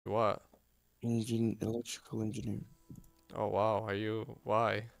What? Electrical engineer. Oh wow, are you?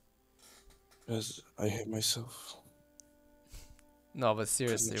 Why? Because I hate myself. No, but Pretty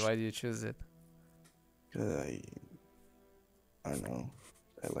seriously, much. why do you choose it? 'Cause I don't know.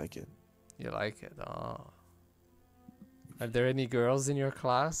 I like it. You like it? Oh. Are there any girls in your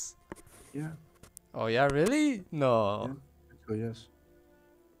class? Yeah. Oh yeah, really? Yeah. No. So yes.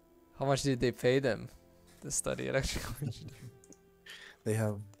 How much did they pay them to study electrical engineering? They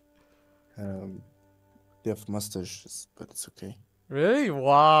have um they have mustaches, but it's okay. Really?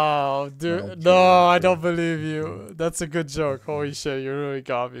 Wow, No, I'm dude. kidding. No, I'm I don't kidding. believe I'm kidding. you. That's a good I'm joke. Holy kidding. shit, you really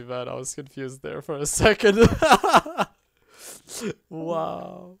got me, man. I was confused there for a second.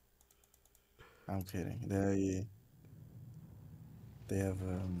 Wow. I'm kidding. They have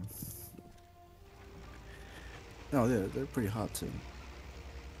no, they're pretty hot too.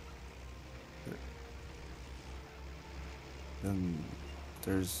 But then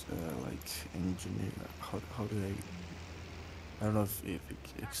there's like engineer. How do I don't know if it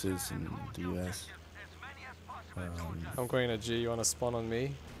exists in the US. Um, I'm going to G. You want to spawn on me?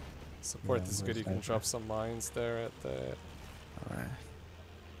 yeah, Support I'm is going good. You can sniper. drop some mines there at the. All right.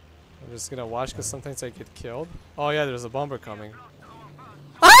 I'm just gonna watch All because right. sometimes I get killed. Oh yeah, there's a bomber coming.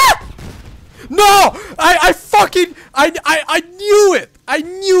 Ah! No! I fucking I knew it! I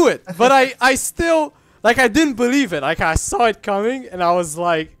knew it! But I still like I didn't believe it. Like I saw it coming and I was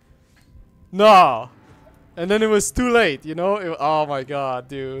like, no. And then it was too late, you know? Oh my god,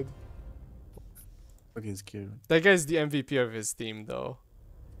 dude. Fucking scared. That guy's the MVP of his team though.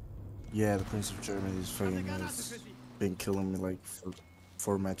 Yeah, the Prince of Germany is fucking has been killing me like for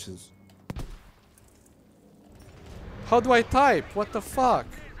 4 matches. How do I type? What the fuck?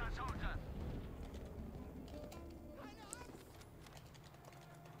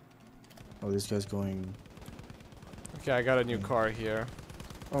 Oh, this guy's going. Okay, I got a new Yeah. car here.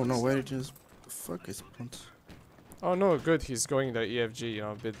 Oh no! Why did you just? The fuck is punt? Oh no, good. He's going the EFG, you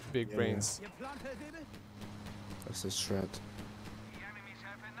know, big Yeah, yeah. brains. That's a strat.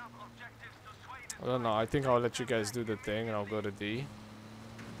 I don't know. I think I'll let you guys do the thing and I'll go to D.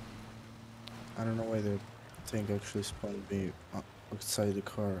 I don't know why the thing actually spawned me outside the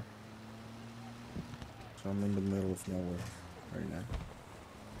car. So I'm in the middle of nowhere right now.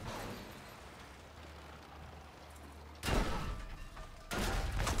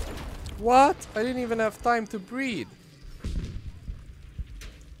 What? I didn't even have time to breathe.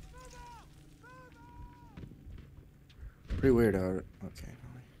 Pretty weird out. Okay.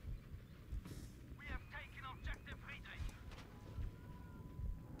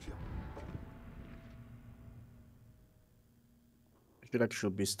 I should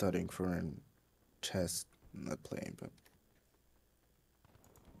actually be studying for a test, not playing, but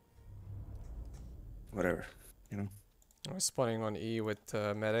whatever, you know. We're spawning on E with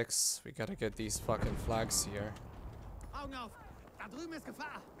medics. We gotta get these fucking flags here. Augen auf! Da drüben ist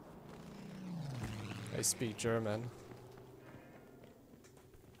Gefahr! I speak German.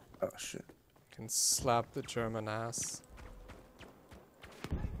 Oh shit. Can slap the German ass.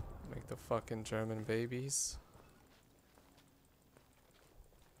 Make the fucking German babies.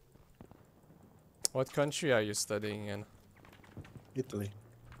 What country are you studying in? Italy.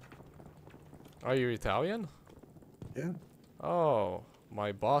 Are you Italian? Yeah, Oh,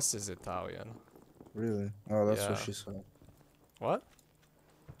 my boss is Italian. really. Oh, that's why Yeah. she's hot. What?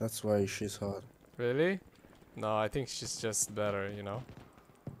 That's why she's hot. Really? No, I think she's just better, you know?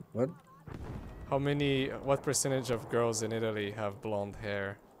 What? What percentage of girls in Italy have blonde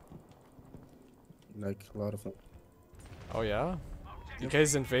hair? Like a lot of them. Oh yeah? You Yep.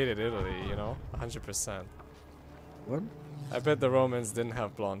 guys invaded Italy, you know? 100%. What? I bet the Romans didn't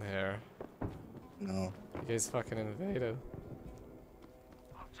have blonde hair. No. You guys fucking invaded.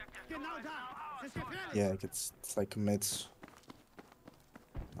 Genau da! Es ist gefährlich! Yeah, it's like a mix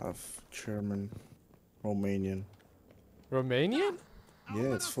of German, Romanian. Romanian?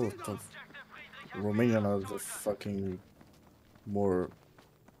 Yeah, it's full of Romanian are the fucking more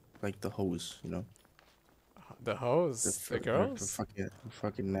like the hoes, you know. The hoes? The They're girls?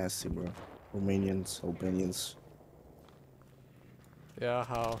 fucking nasty, bro. Romanians, Albanians. Yeah,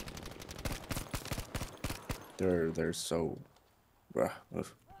 how? They're so, bruh. Ugh.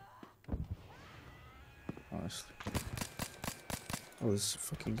 Honestly. Oh, there's a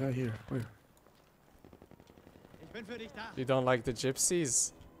fucking guy here. Where? Ich bin für dich da! You don't like the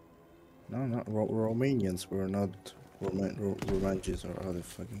gypsies? No, not Romanians. We're not Romanges or how they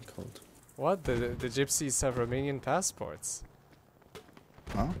fucking called. What? The gypsies have Romanian passports.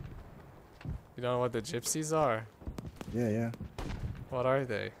 Huh? You don't know what the gypsies are? Yeah, yeah. What are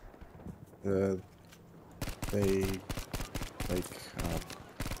they? They like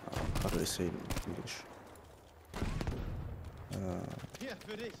how do I say it in English? Hier,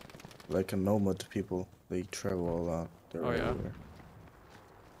 für dich. Like a nomad people. They travel a lot. They're Oh, yeah? everywhere.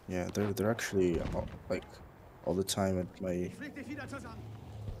 Yeah, they're actually like all the time at my Ich flieg dich wieder zusammen.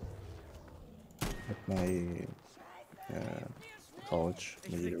 college,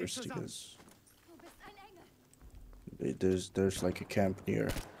 my university, zusammen. because there's like a camp near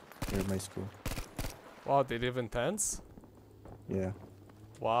my school. Wow, they live in tents? Yeah.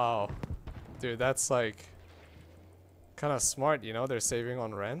 Wow. Dude, that's like kind of smart, you know? They're saving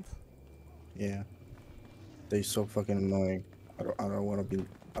on rent. Yeah. They so fucking annoying. I don't want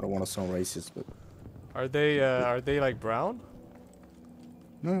to sound racist, but Are they like brown?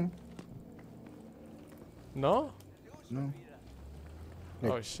 no. No? No.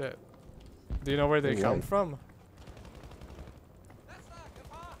 Oh shit. Do you know where they They're come white. from?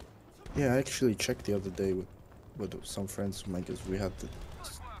 Yeah, I actually checked the other day with some friends of mine because we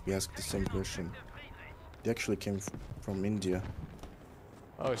asked the same question. They actually came from India.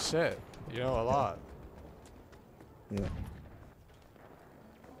 Oh shit. You know a lot. Yeah.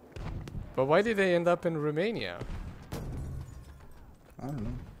 But why did they end up in Romania? I don't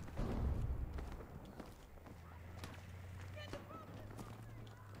know.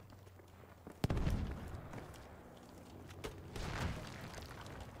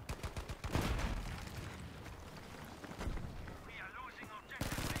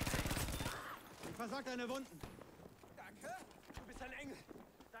 Versag deine Wunden. Danke, du bist ein Engel.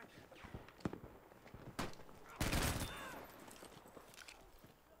 Danke.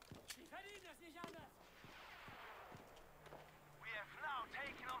 Die verdienen das nicht anders. We have now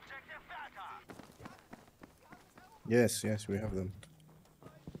taken objective Bertha. Yes, we have them.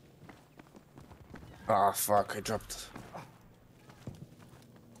 Ah, fuck! I dropped.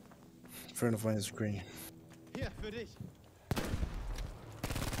 Friend of mine is screen. Hier, für dich.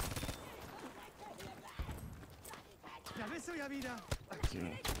 Da bist du ja wieder.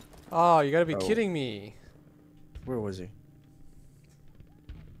 Yeah. Oh, you gotta be Oh. kidding me. Where was he?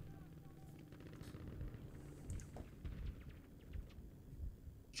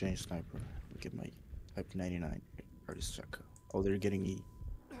 Change sniper. Get my type 99. Artist checker. Oh, they're getting E.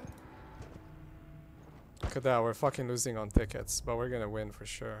 Look at that, we're fucking losing on tickets, but we're gonna win for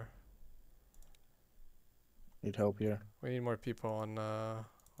sure. Need help here. We need more people on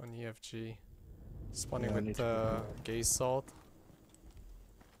EFG. Spawning Yeah, I need with to gay salt.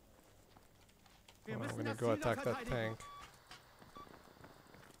 Wir Oh, I'm müssen gonna das go Ziel attack noch that verteidigen. tank.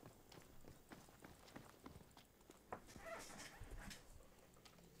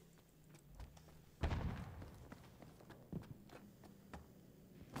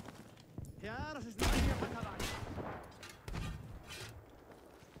 Ja, das ist ein richtiger Panzerwagen.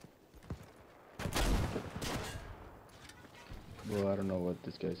 Well, I don't know what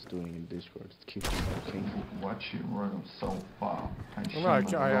this guy's doing in Discord. It keeps talking. Watch you run so far. Oh, no,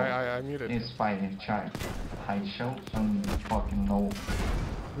 I muted. It's fighting child. I show some fucking no.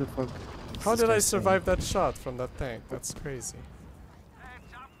 The fuck? How did I survive that shot from that tank? That's crazy.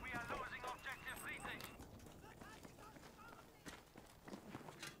 Heads up, we are losing objective Friedrich.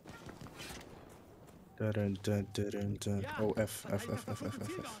 Dun, dun, dun, dun, dun. Ja, Oh, F. verteidigen das doch gut im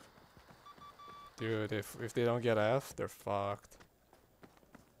Ziel dort. Dude, if they don't get F, they're fucked.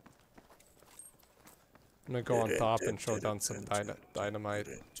 I'm gonna go on top and throw down some dynamite.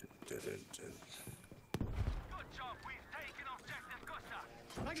 Good job, we've taken objective Gustav.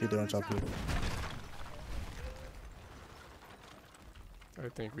 She on top of you. I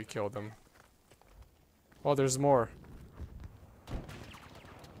think we killed them. Oh, there's more.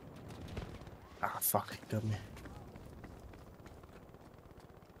 Ah, fuck. He got me.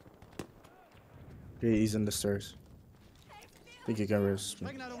 Yeah, he's in the stairs. I think he can resist me.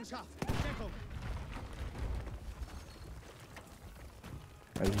 Sprengladung scharf. Deckung.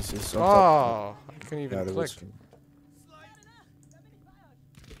 He's on top. Oh, I couldn't Yeah, even there click. was. Scheiße.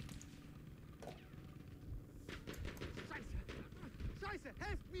 Scheiße,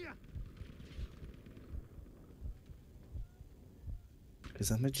 helft mir.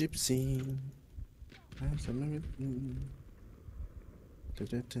 Cause I'm a gypsy. I'm Ich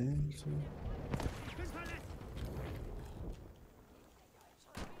bin verletzt.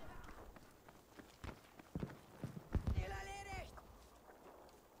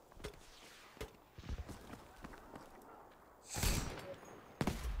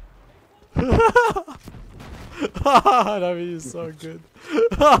 That video is so good.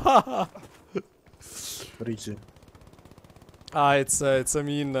 What did you do? It's a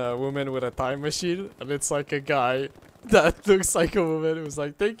mean woman with a time machine, and it's like a guy that looks like a woman. It was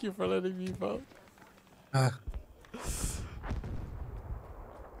like, thank you for letting me vote. Ah.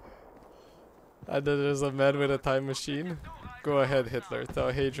 And then there's a man with a time machine. Go ahead, Hitler.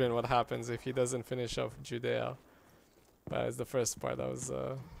 Tell Hadrian what happens if he doesn't finish off Judea. That was the first part. That was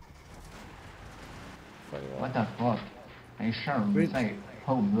funny one. What the fuck？没事儿，我们在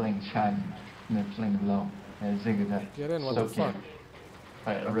后 lane chat 那 lane below，这个的 Get in, what the fuck?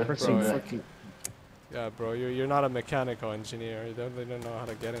 Pressing Bro. fucking. Yeah, bro, you're not a mechanical engineer. You definitely don't know how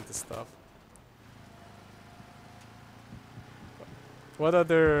to get into stuff. What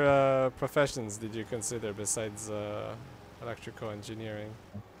other professions did you consider besides electrical engineering?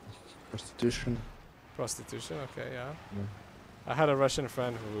 Prostitution. Prostitution, okay, yeah. Yeah. I had a Russian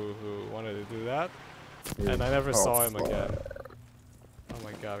friend who wanted to do that, Yeah. and I never Oh, saw him fuck. again. Oh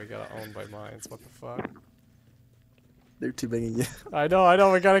my god, we got owned by mines. What the fuck? They're teabagging you. I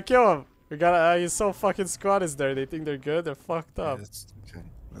know, we gotta kill him. We gotta. His whole fucking squad is there. They think they're good. They're fucked Yeah, up. that's okay.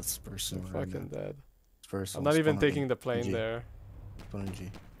 That's They're personal. Right fucking now. dead. It's personal. I'm not even Spawn taking in the plane G. there. Spawn in G.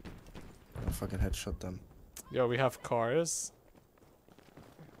 I'll fucking headshot them. Yo, we have cars.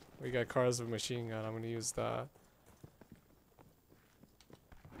 We got cars with machine gun. I'm gonna use that.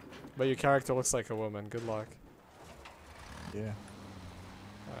 But your character looks like a woman. Good luck. Yeah.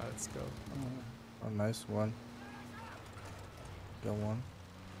 Alright, let's go. Oh, nice one. Got one.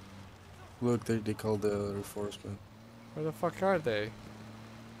 Look, they call the reinforcement. Where the fuck are they?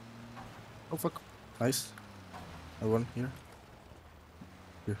 Oh fuck. Nice. Another one here.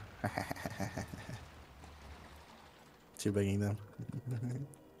 Here. Teabagging them.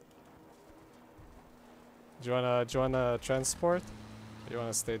 Do you wanna transport? Or you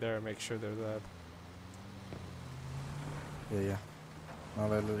wanna stay there and make sure they're dead? Yeah. Now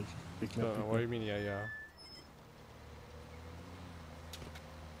let like pick me No, up. pick what do me you mean, yeah?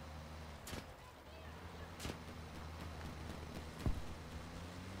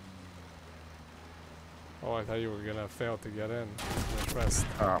 Oh, I thought you were gonna fail to get in. I'm impressed.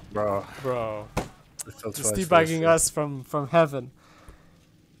 up. Ah, bro. Bro, I fell just twice debugging first, us from heaven.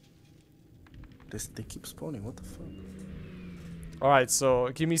 They keep spawning. What the fuck? Alright, so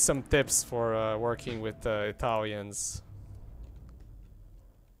give me some tips for working with Italians.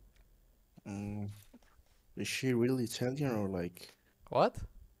 Is she really Italian or like What?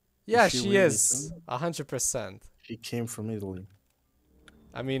 Yeah, she she really is. 100%. she came from Italy?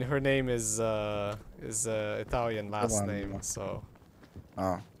 I mean, her name is Italian last on, name, man. so.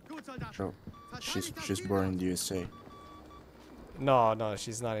 Ah, Gut, Soldat. so she's Verteidigt das she's Ziel born in dort. the USA. No,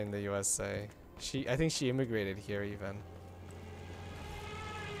 she's not in the USA. I think she immigrated here even.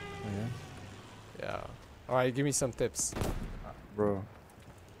 Oh, yeah, Yeah. Alright, give me some tips. bro.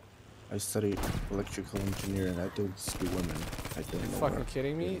 I studied electrical engineering. I don't speak women. I don't know. Fucking her.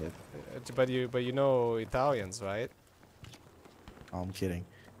 kidding me? Yeah, But you know Italians, right? oh, I'm kidding.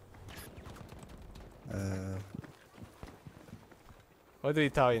 What do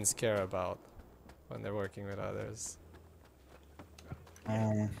Italians care about when they're working with others?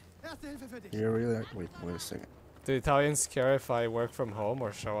 Erste Hilfe für dich. You really? Wait a second. Do Italians care if I work from home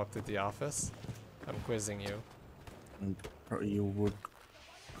or show up to the office? I'm quizzing you. You would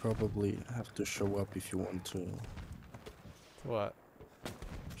probably have to show up if you want to. What?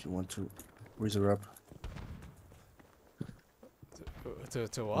 If you want to raise her up.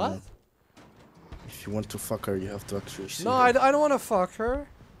 To what? If you want to fuck her, you have to actually see No, her. I don't want to fuck her.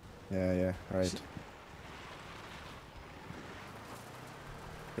 Yeah, right.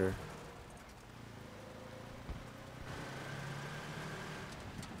 Here.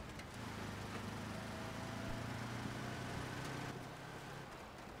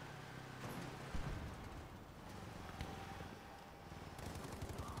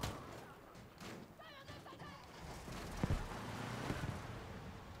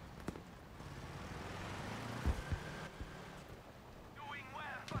 Doing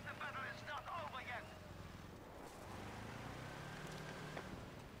well, but the battle is not over yet.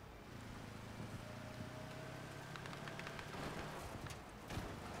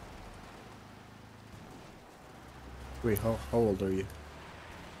 Wait, how old are you?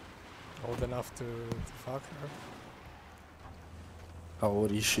 Old enough to fuck her. How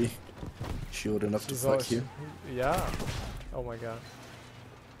old is she? She old enough to fuck you? Yeah. Oh my god.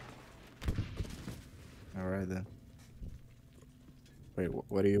 Alright then. Wait,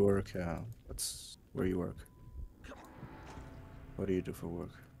 where do you work? Where you work? What do you do for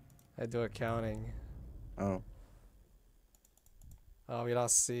work? I do accounting. Oh, Oh, we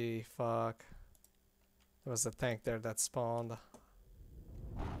lost C. Fuck. There was a tank there that spawned.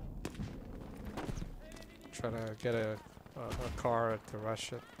 Try to get a car to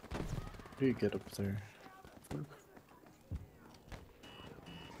rush it. how do you get up there?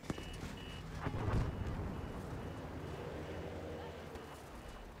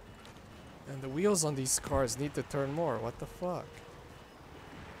 And the wheels on these cars need to turn more. What the fuck?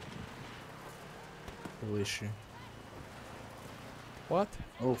 Who is she? What?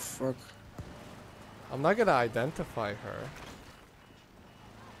 Oh fuck. I'm not gonna identify her.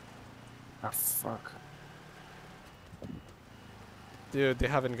 Ah fuck. Dude, they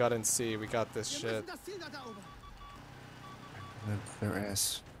haven't gotten C. We got this Wir shit. müssen das Ziel da oben. Their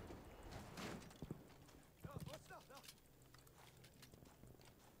ass.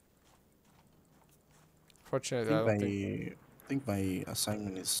 Fortunately, I don't think. I think my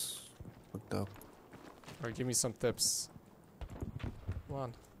assignment is hooked up. Or give me some tips. Come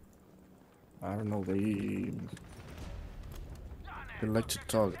on. I don't know. They like to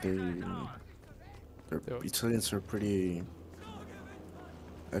talk. Their Yo. Italians are pretty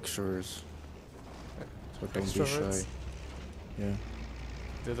extroverts. So don't be Extroverts? shy. Yeah.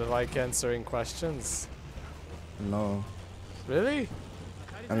 Do they like answering questions? No. Really?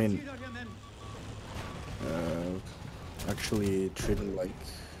 I mean, Ziel dort, ihr Männer. actually treat him like.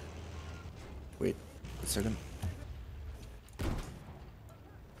 Wait a second.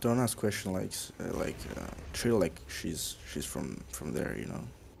 Don't ask question like treat her like she's from there, you know.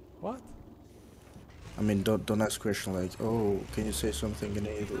 What? I mean, don't ask question like, oh, can you say something in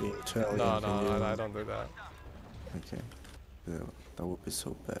Italian? No, Can no, you-" I don't do that. Okay. Yeah, that would be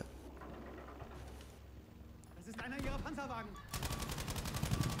so bad. Das ist einer ihrer Panzerwagen.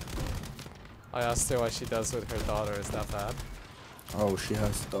 I asked her what she does with her daughter. Is that bad? Oh, she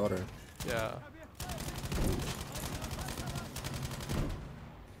has a daughter. Yeah.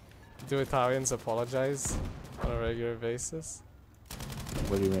 Do Italians apologize on a regular basis?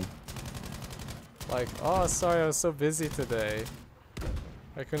 What do you mean? Like, oh, sorry, I was so busy today.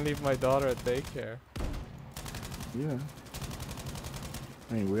 I couldn't leave my daughter at daycare. Yeah.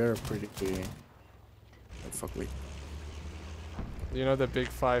 I mean, we are pretty. Oh, fuck, wait. You know the big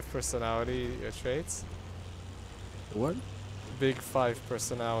 5 personality traits? What? Big 5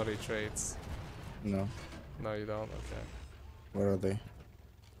 personality traits. No. No, you don't? Okay. What are they?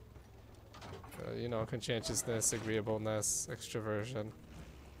 You know, conscientiousness, agreeableness, extroversion,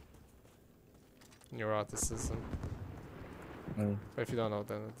 neuroticism. No. But if you don't know,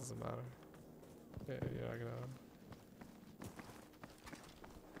 then it doesn't matter. Yeah, you're not gonna.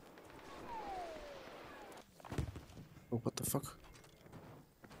 Oh, what the fuck?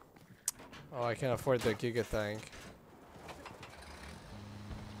 Oh, I can't afford the Giga Tank.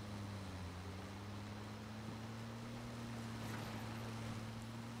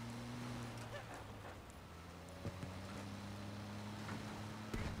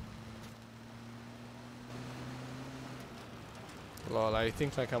 Lol, I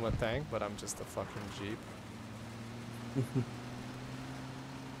think like I'm a tank, but I'm just a fucking jeep.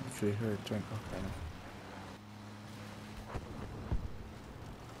 Actually, her drink. Okay.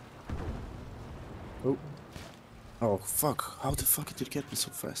 Oh. Oh, fuck. How the fuck did you get me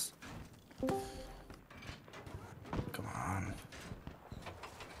so fast? Come on.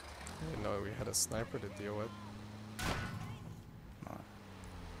 I didn't know we had a sniper to deal with.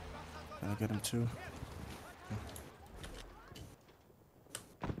 Can I get him too?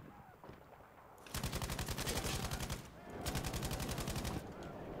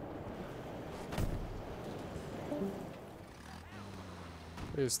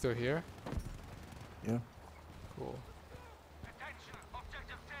 Are you still here? Yeah. Cool. Attention,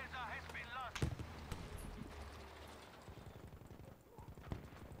 objective Caesar has been lost.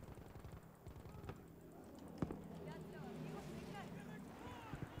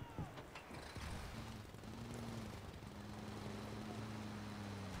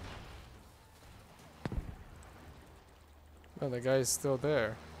 Oh, the guy is still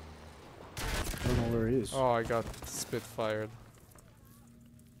there. I don't know where he is. Oh, I got spitfired.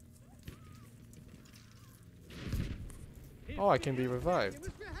 Oh, I can be revived. Ihr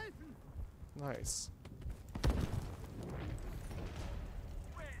müsst mir helfen. Nice.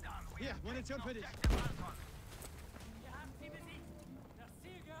 Hier, Munition für dich.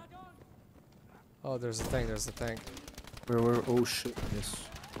 Oh, there's a tank, there's a tank. Where? Oh shit, yes.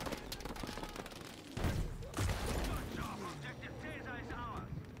 Objective Caesar is ours.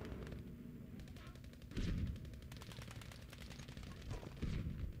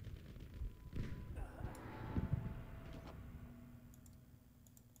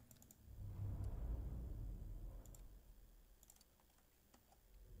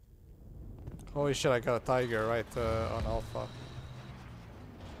 Holy shit, I got a tiger right on Alpha.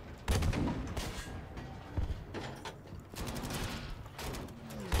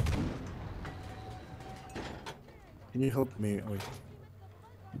 Can you help me? Oh, wait.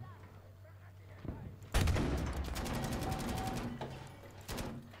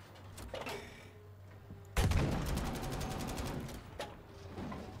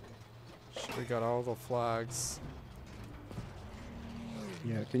 We got all the flags.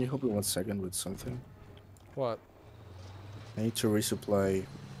 Yeah, can you help me 1 second with something? What? I need to resupply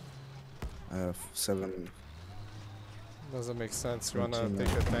 7. Doesn't make sense. You wanna 18, take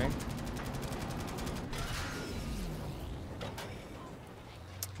the tank?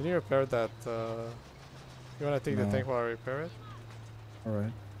 Can you repair that? You wanna take the No. tank while I repair it?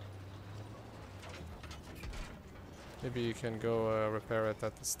 Alright. Maybe you can go repair it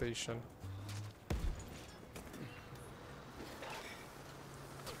at the station.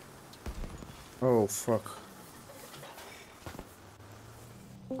 Oh, fuck.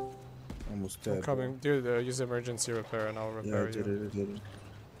 Almost dead. I'm coming. Dude, use emergency repair and I'll Yeah, repair I did you. it, I did it.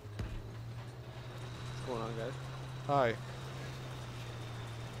 What's going on, guys? Hi.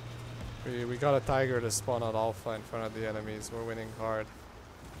 We got a tiger to spawn out alpha in front of the enemies. We're winning hard.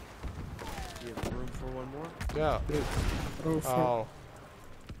 Do you have room for one more? Yeah. Oh, fuck. Oh.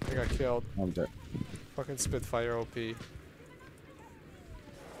 I got killed. I'm dead. Fucking Spitfire OP.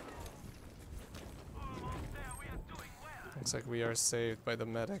 Looks like we are saved by the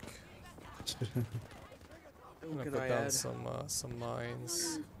medic. I'm Who gonna can put I down add? some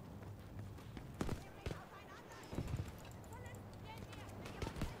mines.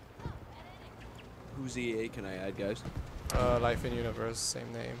 Whose EA can I add, guys? Life in Universe,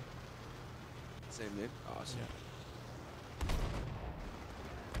 same name. Same name? Awesome. Yeah.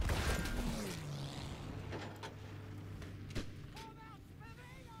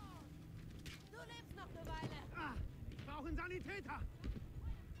 Ah, brauchen Sanitäter!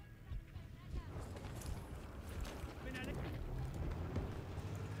 Bin eine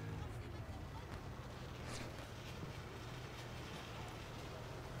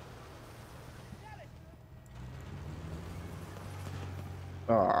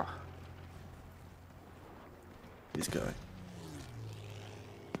Ah. This guy.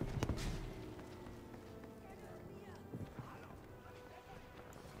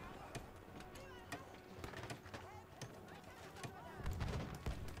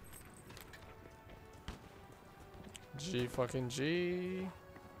 G fucking G.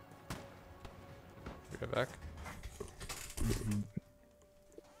 Get back.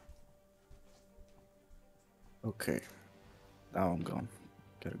 Okay. Now I'm gone.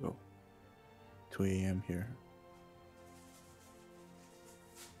 Gotta go. 2 a.m. here.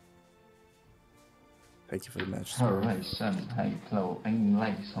 Thank you for the match. Alright, son, hãy flow anh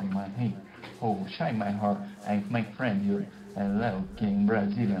like xong mà hey, oh, shine my heart, I make friend you, hello, King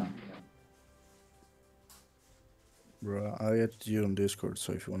Brazilian. Bro, I added you on Discord,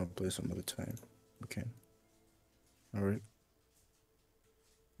 so if you want to play some other time, we can. Alright.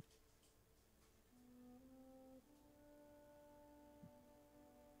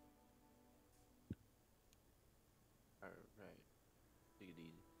 Alright. Take it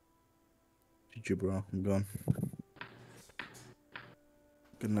easy. GG, bro. I'm gone.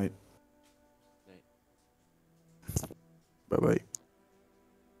 Good night. Night. Bye-bye.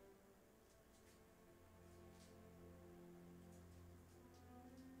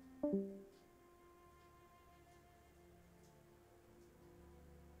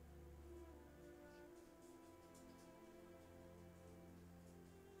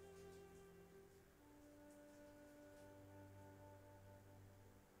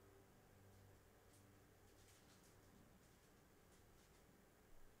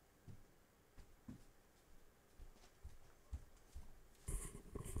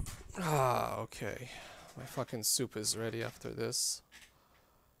 Ah, okay. My fucking soup is ready after this.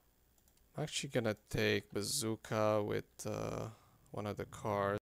 I'm actually gonna take bazooka with one of the cars.